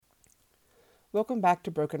Welcome back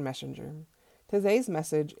to Broken Messenger. Today's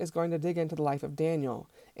message is going to dig into the life of Daniel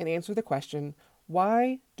and answer the question,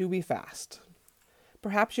 why do we fast?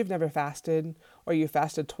 Perhaps you've never fasted, or you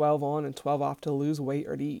fasted 12 on and 12 off to lose weight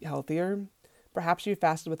or to eat healthier. Perhaps you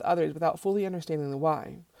fasted with others without fully understanding the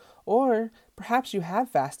why. Or perhaps you have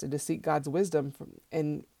fasted to seek God's wisdom,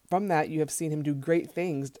 and from that you have seen Him do great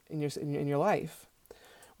things in your life.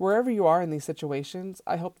 Wherever you are in these situations,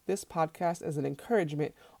 I hope this podcast is an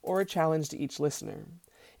encouragement or a challenge to each listener.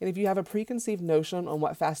 And if you have a preconceived notion on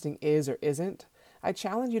what fasting is or isn't, I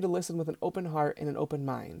challenge you to listen with an open heart and an open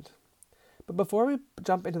mind. But before we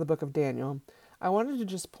jump into the book of Daniel, I wanted to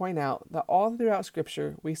just point out that all throughout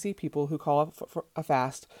Scripture we see people who call for a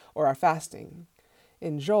fast or are fasting.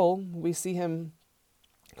 In Joel, we see him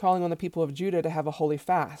calling on the people of Judah to have a holy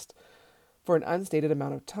fast for an unstated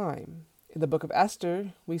amount of time. In the book of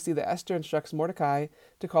Esther, we see that Esther instructs Mordecai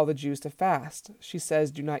to call the Jews to fast. She says,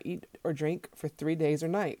 "Do not eat or drink for 3 days or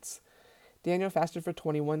nights." Daniel fasted for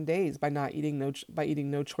 21 days by eating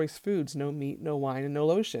no choice foods, no meat, no wine, and no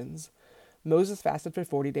lotions. Moses fasted for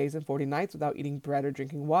 40 days and 40 nights without eating bread or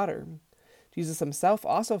drinking water. Jesus himself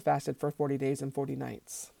also fasted for 40 days and 40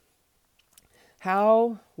 nights.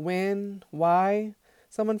 How, when, why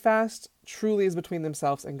someone fasts truly is between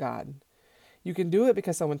themselves and God. You can do it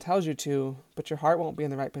because someone tells you to, but your heart won't be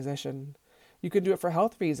in the right position. You can do it for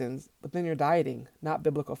health reasons, but then you're dieting, not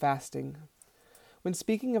biblical fasting. When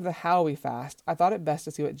speaking of the how we fast, I thought it best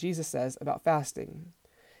to see what Jesus says about fasting.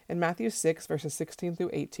 In Matthew 6, verses 16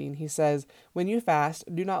 through 18, he says, "When you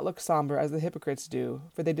fast, do not look somber as the hypocrites do,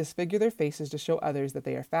 for they disfigure their faces to show others that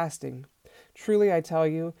they are fasting. Truly, I tell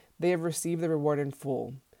you, they have received the reward in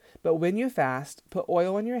full. But when you fast, put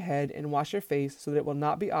oil on your head and wash your face so that it will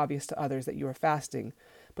not be obvious to others that you are fasting,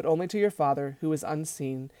 but only to your Father who is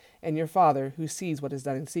unseen, and your Father who sees what is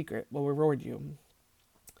done in secret will reward you."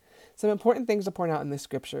 Some important things to point out in this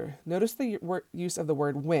scripture. Notice the use of the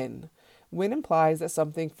word when. When implies that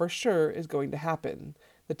something for sure is going to happen.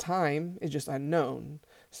 The time is just unknown.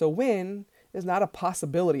 So when is not a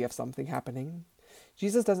possibility of something happening.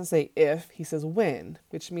 Jesus doesn't say if, he says when,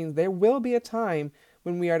 which means there will be a time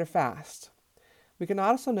when we are to fast. We can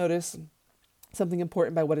also notice something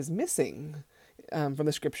important by what is missing from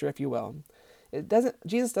the scripture, if you will.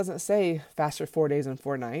 Jesus doesn't say fast for 4 days and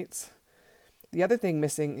 4 nights. The other thing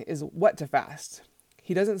missing is what to fast.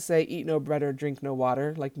 He doesn't say eat no bread or drink no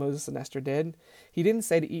water like Moses and Esther did. He didn't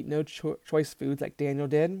say to eat no choice foods like Daniel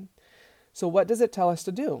did. So what does it tell us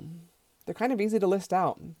to do? They're kind of easy to list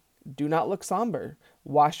out. Do not look somber.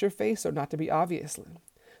 Wash your face so not to be obvious.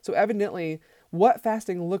 So evidently, what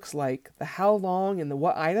fasting looks like, the how long and the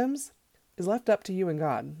what items, is left up to you and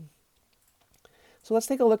God. So let's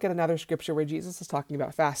take a look at another scripture where Jesus is talking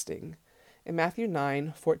about fasting. In Matthew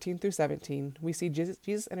 9, 14 through 17, we see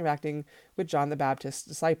Jesus interacting with John the Baptist's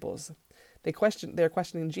disciples. They're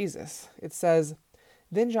questioning Jesus. It says,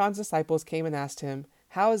 "Then John's disciples came and asked him,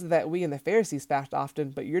 'How is it that we and the Pharisees fast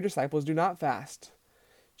often, but your disciples do not fast?'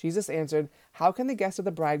 Jesus answered, 'How can the guests of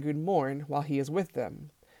the bridegroom mourn while he is with them?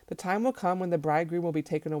 The time will come when the bridegroom will be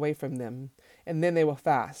taken away from them, and then they will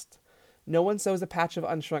fast. No one sews a patch of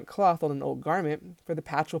unshrunk cloth on an old garment, for the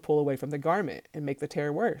patch will pull away from the garment and make the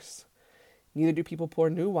tear worse. Neither do people pour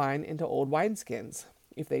new wine into old wineskins.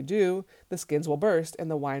 If they do, the skins will burst, and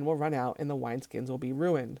the wine will run out, and the wineskins will be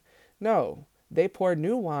ruined. No, they pour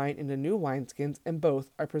new wine into new wineskins, and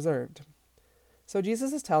both are preserved.'" So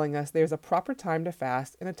Jesus is telling us there's a proper time to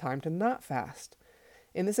fast and a time to not fast.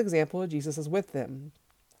 In this example, Jesus is with them.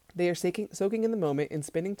 They are soaking in the moment and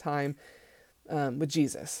spending time with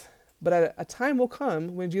Jesus. But a time will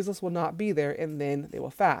come when Jesus will not be there, and then they will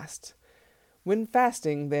fast. When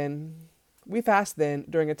fasting, then, we fast then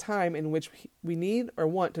during a time in which we need or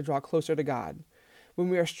want to draw closer to God. When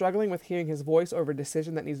we are struggling with hearing his voice over a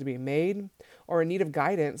decision that needs to be made, or in need of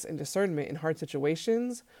guidance and discernment in hard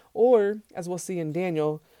situations, or, as we'll see in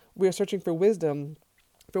Daniel, we are searching for wisdom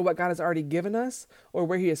for what God has already given us or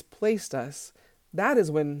where he has placed us, that is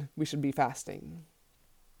when we should be fasting.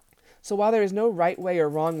 So while there is no right way or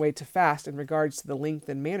wrong way to fast in regards to the length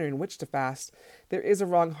and manner in which to fast, there is a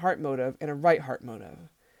wrong heart motive and a right heart motive.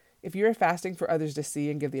 If you are fasting for others to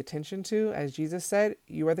see and give the attention to, as Jesus said,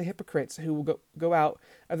 you are the hypocrites who will go out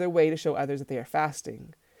of their way to show others that they are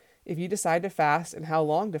fasting. If you decide to fast and how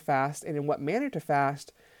long to fast and in what manner to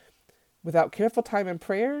fast, without careful time and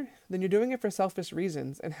prayer, then you're doing it for selfish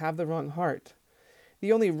reasons and have the wrong heart.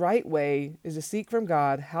 The only right way is to seek from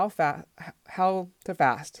God how to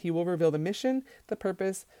fast. He will reveal the mission, the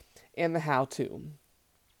purpose, and the how-to.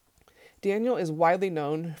 Daniel is widely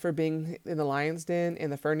known for being in the lion's den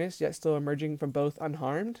and the furnace, yet still emerging from both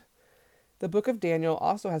unharmed. The book of Daniel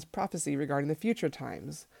also has prophecy regarding the future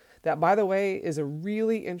times. That, by the way, is a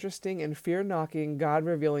really interesting and fear-knocking,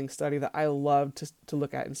 God-revealing study that I love to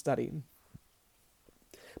look at and study.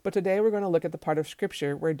 But today we're going to look at the part of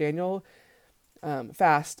Scripture where Daniel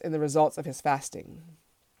fasts and the results of his fasting.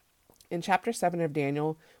 In chapter 7 of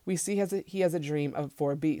Daniel, we see he has a dream of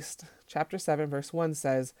 4 beasts. Chapter 7, verse 1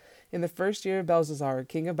 says, "In the first year of Belshazzar,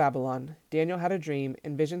 king of Babylon, Daniel had a dream,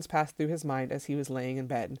 and visions passed through his mind as he was laying in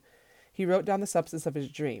bed. He wrote down the substance of his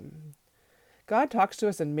dream." God talks to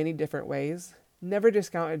us in many different ways. Never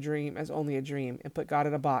discount a dream as only a dream and put God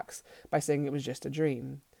in a box by saying it was just a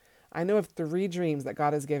dream. I know of 3 dreams that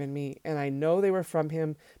God has given me, and I know they were from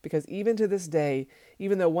Him because even to this day,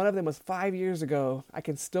 even though one of them was 5 years ago, I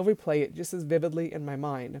can still replay it just as vividly in my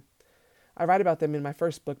mind. I write about them in my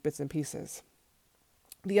first book, Bits and Pieces.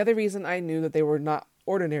 The other reason I knew that they were not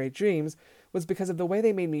ordinary dreams was because of the way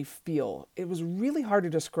they made me feel. It was really hard to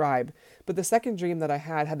describe, but the second dream that I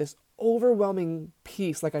had this overwhelming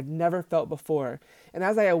peace like I'd never felt before. And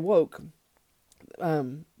as I awoke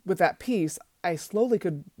with that peace, I slowly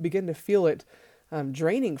could begin to feel it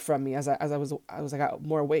draining from me as I got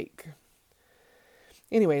more awake.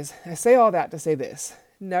 Anyways, I say all that to say this.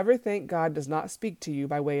 Never think God does not speak to you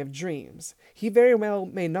by way of dreams. He very well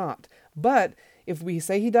may not. But if we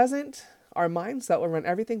say He doesn't, our mindset will run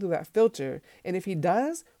everything through that filter. And if He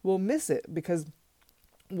does, we'll miss it because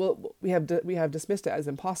we have dismissed it as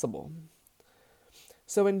impossible.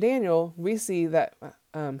 So in Daniel, we see that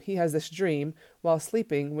he has this dream while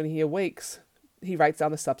sleeping. When he awakes, he writes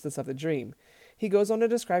down the substance of the dream. He goes on to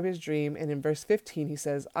describe his dream, and in verse 15 he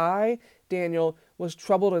says, "I, Daniel, was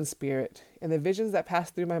troubled in spirit, and the visions that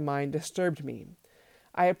passed through my mind disturbed me.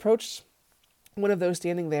 I approached one of those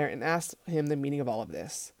standing there and asked him the meaning of all of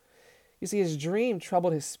this." You see, his dream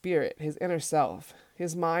troubled his spirit, his inner self,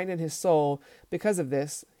 his mind and his soul. Because of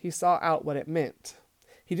this, he saw out what it meant.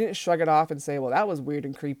 He didn't shrug it off and say, "Well, that was weird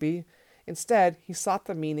and creepy." Instead, he sought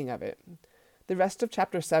the meaning of it. The rest of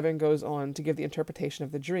chapter 7 goes on to give the interpretation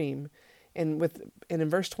of the dream. And in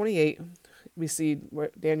verse 28, we see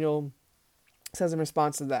where Daniel says in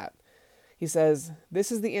response to that, he says,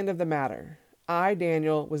 "This is the end of the matter. I,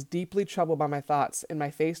 Daniel, was deeply troubled by my thoughts, and my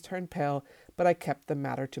face turned pale, but I kept the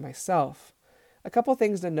matter to myself." A couple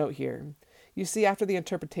things to note here. You see, after the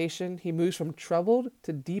interpretation, he moves from troubled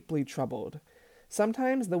to deeply troubled.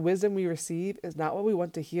 Sometimes the wisdom we receive is not what we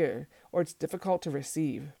want to hear, or it's difficult to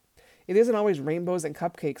receive. It isn't always rainbows and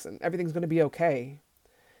cupcakes and everything's going to be okay.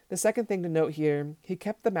 The second thing to note here, he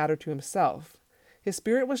kept the matter to himself. His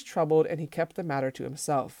spirit was troubled and he kept the matter to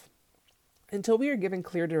himself. Until we are given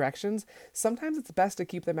clear directions, sometimes it's best to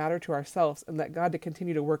keep the matter to ourselves and let God to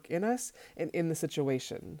continue to work in us and in the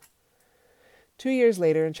situation. 2 years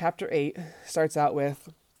later, in chapter 8, starts out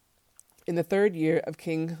with, "In the 3rd year of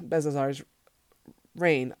King Belshazzar's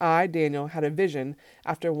reign, I, Daniel, had a vision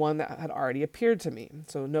after one that had already appeared to me."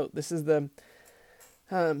 So note, this is the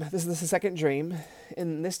second dream.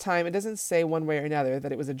 And this time, it doesn't say one way or another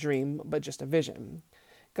that it was a dream, but just a vision.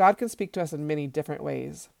 God can speak to us in many different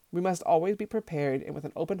ways. We must always be prepared and with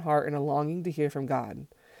an open heart and a longing to hear from God.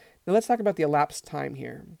 Now let's talk about the elapsed time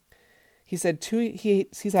here. He said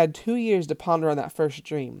he's had 2 years to ponder on that first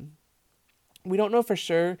dream. We don't know for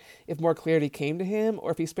sure if more clarity came to him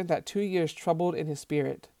or if he spent that 2 years troubled in his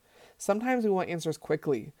spirit. Sometimes we want answers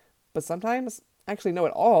quickly, but sometimes, actually no,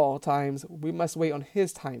 at all times, we must wait on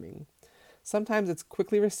His timing. Sometimes it's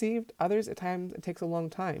quickly received, others at times it takes a long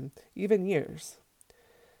time, even years.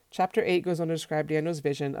 Chapter 8 goes on to describe Daniel's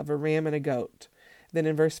vision of a ram and a goat. Then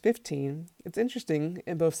in verse 15, it's interesting,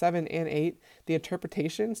 in both 7 and 8, the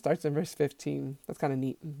interpretation starts in verse 15. That's kind of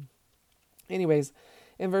neat. Anyways,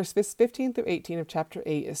 in verse 15 through 18 of chapter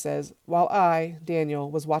 8, it says, "While I,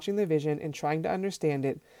 Daniel, was watching the vision and trying to understand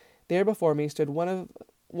it, there before me stood one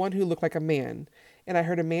who looked like a man, and I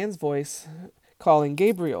heard a man's voice calling,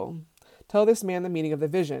 'Gabriel, tell this man the meaning of the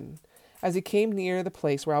vision.' As he came near the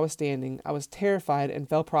place where I was standing, I was terrified and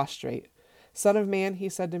fell prostrate. 'Son of man,' he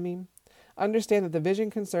said to me, 'understand that the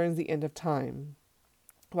vision concerns the end of time.'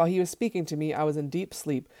 While he was speaking to me, I was in deep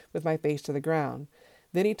sleep with my face to the ground.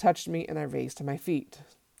 Then he touched me and I raised to my feet."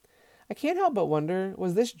 I can't help but wonder,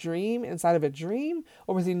 was this dream inside of a dream,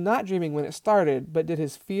 or was he not dreaming when it started, but did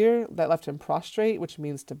his fear that left him prostrate, which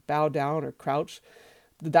means to bow down or crouch,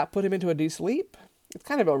 did that put him into a deep sleep? It's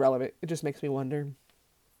kind of irrelevant. It just makes me wonder.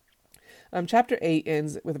 Chapter 8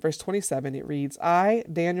 ends with verse 27. It reads, "I,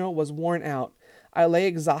 Daniel, was worn out. I lay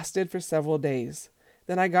exhausted for several days.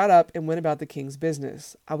 Then I got up and went about the king's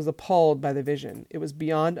business. I was appalled by the vision. It was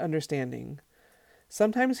beyond understanding."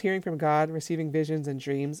 Sometimes hearing from God, receiving visions and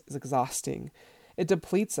dreams is exhausting. It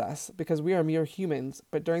depletes us because we are mere humans,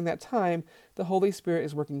 but during that time, the Holy Spirit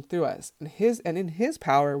is working through us. And in His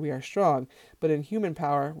power, we are strong, but in human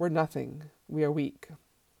power, we're nothing. We are weak.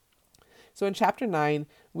 So in chapter 9,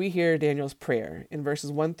 we hear Daniel's prayer. In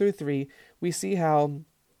verses 1 through 3, we see how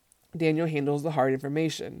Daniel handles the hard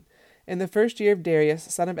information. In the first year of Darius,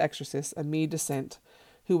 son of Xerxes, of Mede descent,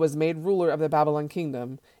 who was made ruler of the Babylon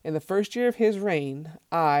kingdom, in the first year of his reign,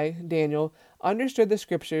 I, Daniel, understood the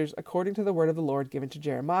scriptures according to the word of the Lord given to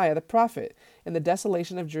Jeremiah the prophet, and the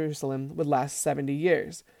desolation of Jerusalem would last 70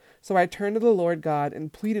 years. So I turned to the Lord God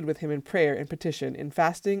and pleaded with him in prayer and petition, in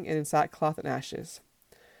fasting and in sackcloth and ashes.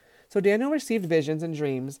 So Daniel received visions and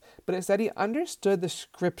dreams, but it said he understood the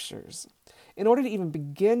scriptures. In order to even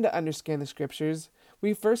begin to understand the scriptures,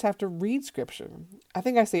 we first have to read scripture. I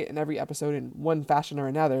think I say it in every episode in one fashion or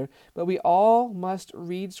another, but we all must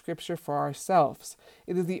read scripture for ourselves.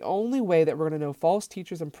 It is the only way that we're going to know false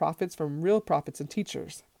teachers and prophets from real prophets and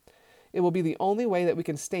teachers. It will be the only way that we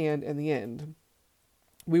can stand in the end.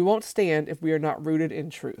 We won't stand if we are not rooted in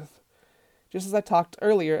truth. Just as I talked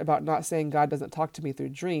earlier about not saying God doesn't talk to me through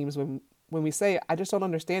dreams, when we say, I just don't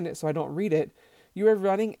understand it, so I don't read it, you are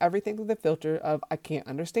running everything through the filter of, I can't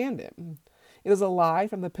understand it. It is a lie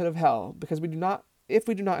from the pit of hell, because if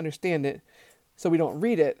we do not understand it, so we don't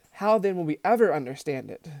read it, how then will we ever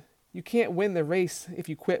understand it? You can't win the race if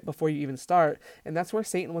you quit before you even start, and that's where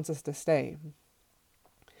Satan wants us to stay.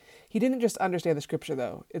 He didn't just understand the scripture,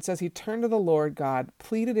 though. It says he turned to the Lord God,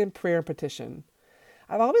 pleaded in prayer and petition.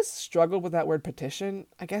 I've always struggled with that word petition.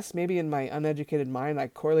 I guess maybe in my uneducated mind I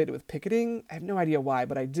correlate it with picketing. I have no idea why,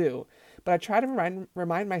 but I do. But I try to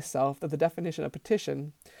remind myself that the definition of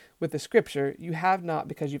petition with the scripture, you have not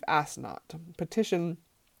because you've asked not. Petition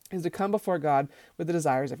is to come before God with the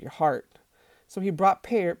desires of your heart. So he brought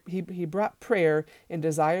prayer and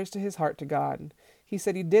desires to his heart to God. He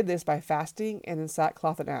said he did this by fasting and in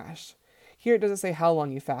sackcloth and ash. Here it doesn't say how long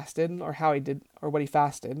he fasted or how he did or what he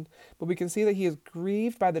fasted, but we can see that he is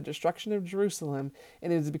grieved by the destruction of Jerusalem,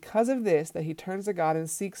 and it is because of this that he turns to God and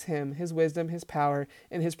seeks him, his wisdom, his power,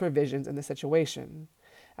 and his provisions in the situation.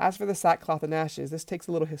 As for the sackcloth and ashes, this takes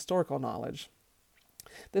a little historical knowledge.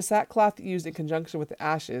 The sackcloth used in conjunction with the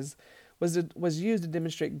ashes was used to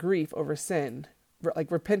demonstrate grief over sin, like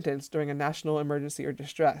repentance during a national emergency or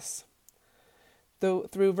distress. Though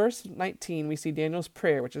through verse 19, we see Daniel's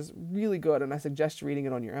prayer, which is really good, and I suggest reading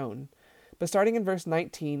it on your own. But starting in verse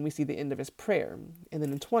 19, we see the end of his prayer. And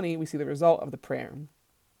then in 20, we see the result of the prayer.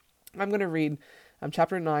 I'm going to read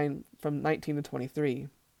chapter 9 from 19 to 23.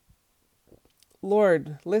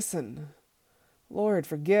 Lord, listen. Lord,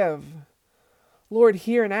 forgive. Lord,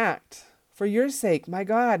 hear and act. For your sake, my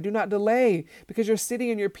God, do not delay, because your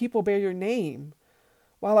city and your people bear your name.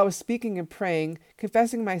 While I was speaking and praying,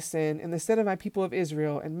 confessing my sin in the stead of my people of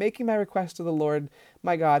Israel, and making my request to the Lord,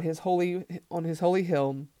 my God, on his holy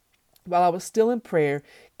hill, while I was still in prayer,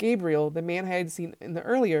 Gabriel, the man I had seen in the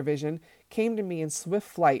earlier vision, came to me in swift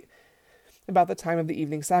flight about the time of the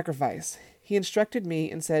evening sacrifice. He instructed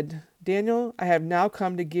me and said, Daniel, I have now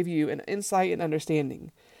come to give you an insight and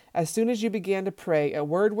understanding. As soon as you began to pray, a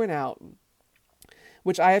word went out,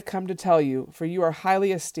 which I have come to tell you, for you are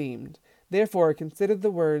highly esteemed. Therefore, consider the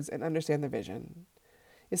words and understand the vision.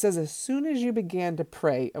 It says, as soon as you began to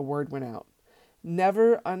pray, a word went out.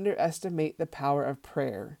 Never underestimate the power of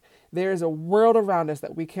prayer. There is a world around us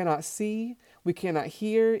that we cannot see, we cannot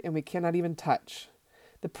hear, and we cannot even touch.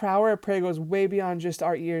 The power of prayer goes way beyond just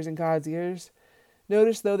our ears and God's ears.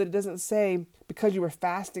 Notice, though, that it doesn't say, because you were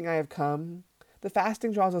fasting, I have come. The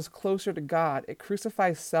fasting draws us closer to God. It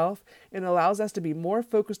crucifies self and allows us to be more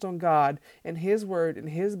focused on God and His word and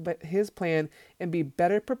His plan and be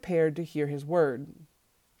better prepared to hear His word.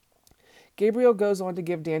 Gabriel goes on to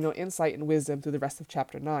give Daniel insight and wisdom through the rest of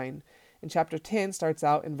chapter 9. And chapter 10 starts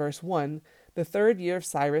out in verse 1. The 3rd year of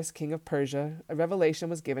Cyrus, king of Persia, a revelation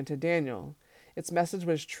was given to Daniel. Its message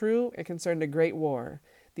was true and concerned a great war.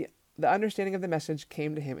 The understanding of the message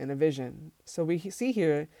came to him in a vision. So we see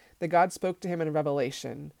here that God spoke to him in a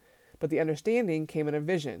revelation, but the understanding came in a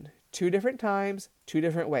vision. 2 different times, 2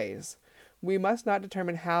 different ways. We must not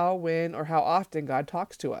determine how, when, or how often God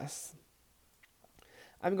talks to us.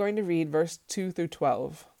 I'm going to read verse 2 through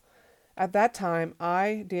 12. At that time,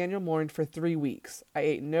 I, Daniel, mourned for 3 weeks. I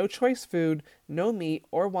ate no choice food, no meat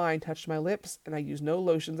or wine touched my lips, and I used no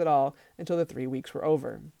lotions at all until the 3 weeks were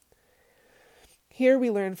over. Here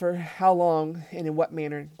we learn for how long and in what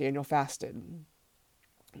manner Daniel fasted.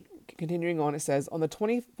 Continuing on, it says, on the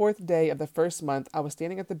 24th day of the 1st month, I was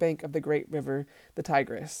standing at the bank of the great river, the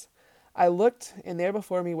Tigris. I looked, and there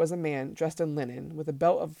before me was a man dressed in linen, with a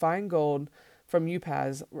belt of fine gold from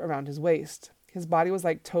Uphaz around his waist. His body was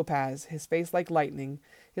like topaz, his face like lightning,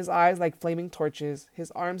 his eyes like flaming torches, his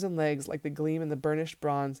arms and legs like the gleam in the burnished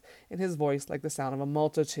bronze, and his voice like the sound of a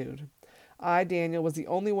multitude. I, Daniel, was the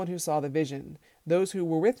only one who saw the vision. Those who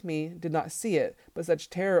were with me did not see it, but such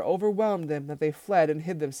terror overwhelmed them that they fled and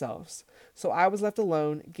hid themselves. So I was left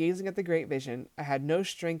alone, gazing at the great vision. I had no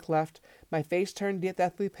strength left, my face turned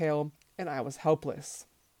deathly pale, and I was helpless.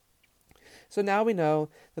 So now we know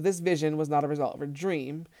that this vision was not a result of a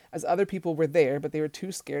dream, as other people were there, but they were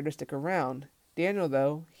too scared to stick around. Daniel,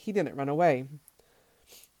 though, he didn't run away.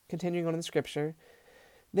 Continuing on in the scripture,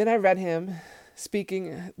 Then I heard him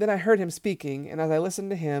speaking, and as I listened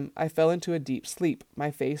to him, I fell into a deep sleep.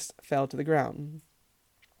 My face fell to the ground.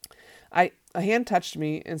 A hand touched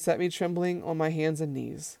me and set me trembling on my hands and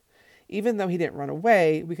knees. Even though he didn't run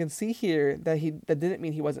away, we can see here that that didn't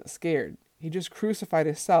mean he wasn't scared. He just crucified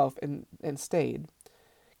himself and stayed.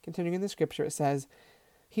 Continuing in the scripture, it says,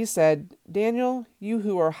 He said, Daniel, you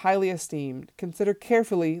who are highly esteemed, consider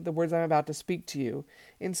carefully the words I am about to speak to you,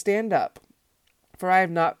 and stand up, for I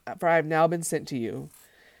have now been sent to you.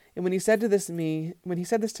 And when he said this to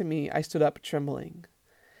me, I stood up trembling.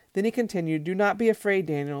 Then he continued, Do not be afraid,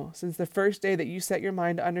 Daniel, since the first day that you set your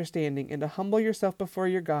mind to understanding and to humble yourself before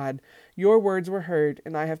your God, your words were heard,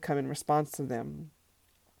 and I have come in response to them.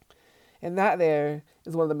 And that there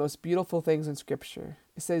is one of the most beautiful things in Scripture.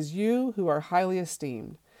 It says, You who are highly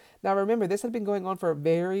esteemed. Now remember, this had been going on for a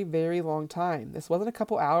very, very long time. This wasn't a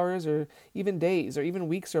couple hours or even days or even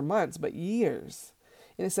weeks or months, but years.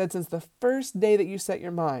 And it said, since the first day that you set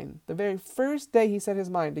your mind, the very first day he set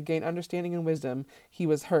his mind to gain understanding and wisdom, he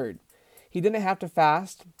was heard. He didn't have to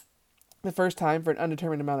fast the first time for an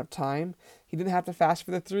undetermined amount of time. He didn't have to fast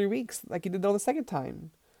for the 3 weeks like he did on the second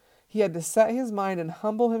time. He had to set his mind and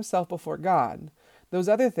humble himself before God. Those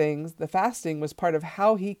other things, the fasting, was part of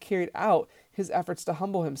how he carried out his efforts to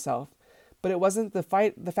humble himself. But it wasn't the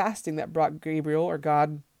fasting that brought Gabriel or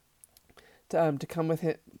God to come with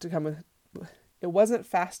him. It wasn't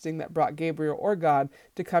fasting that brought Gabriel or God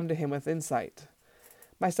to come to him with insight.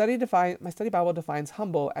 My study Bible defines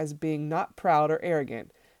humble as being not proud or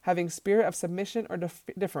arrogant, having spirit of submission or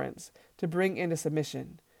difference to bring into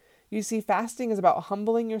submission. You see, fasting is about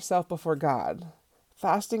humbling yourself before God.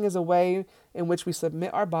 Fasting is a way in which we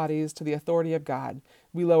submit our bodies to the authority of God.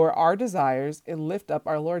 We lower our desires and lift up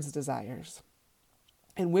our Lord's desires.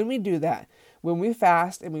 And when we do that, when we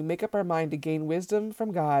fast and we make up our mind to gain wisdom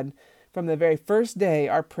from God, from the very first day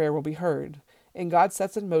our prayer will be heard, and God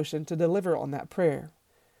sets in motion to deliver on that prayer.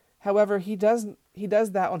 However, He does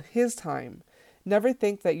that on His time. Never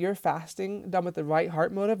think that your fasting done with the right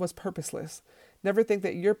heart motive was purposeless. Never think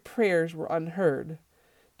that your prayers were unheard.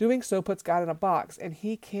 Doing so puts God in a box, and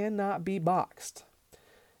He cannot be boxed.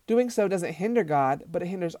 Doing so doesn't hinder God, but it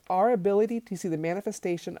hinders our ability to see the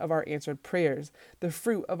manifestation of our answered prayers, the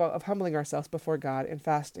fruit of humbling ourselves before God and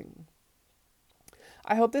fasting.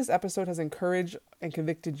 I hope this episode has encouraged and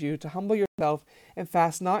convicted you to humble yourself and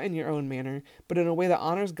fast not in your own manner, but in a way that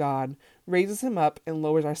honors God, raises Him up, and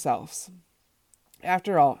lowers ourselves.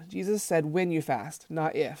 After all, Jesus said when you fast,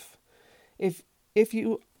 not if. If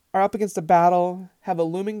you are up against a battle, have a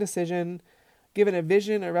looming decision, given a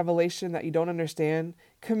vision or revelation that you don't understand,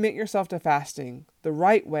 commit yourself to fasting the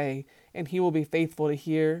right way, and He will be faithful to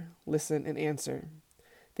hear, listen, and answer.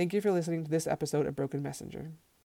 Thank you for listening to this episode of Broken Messenger.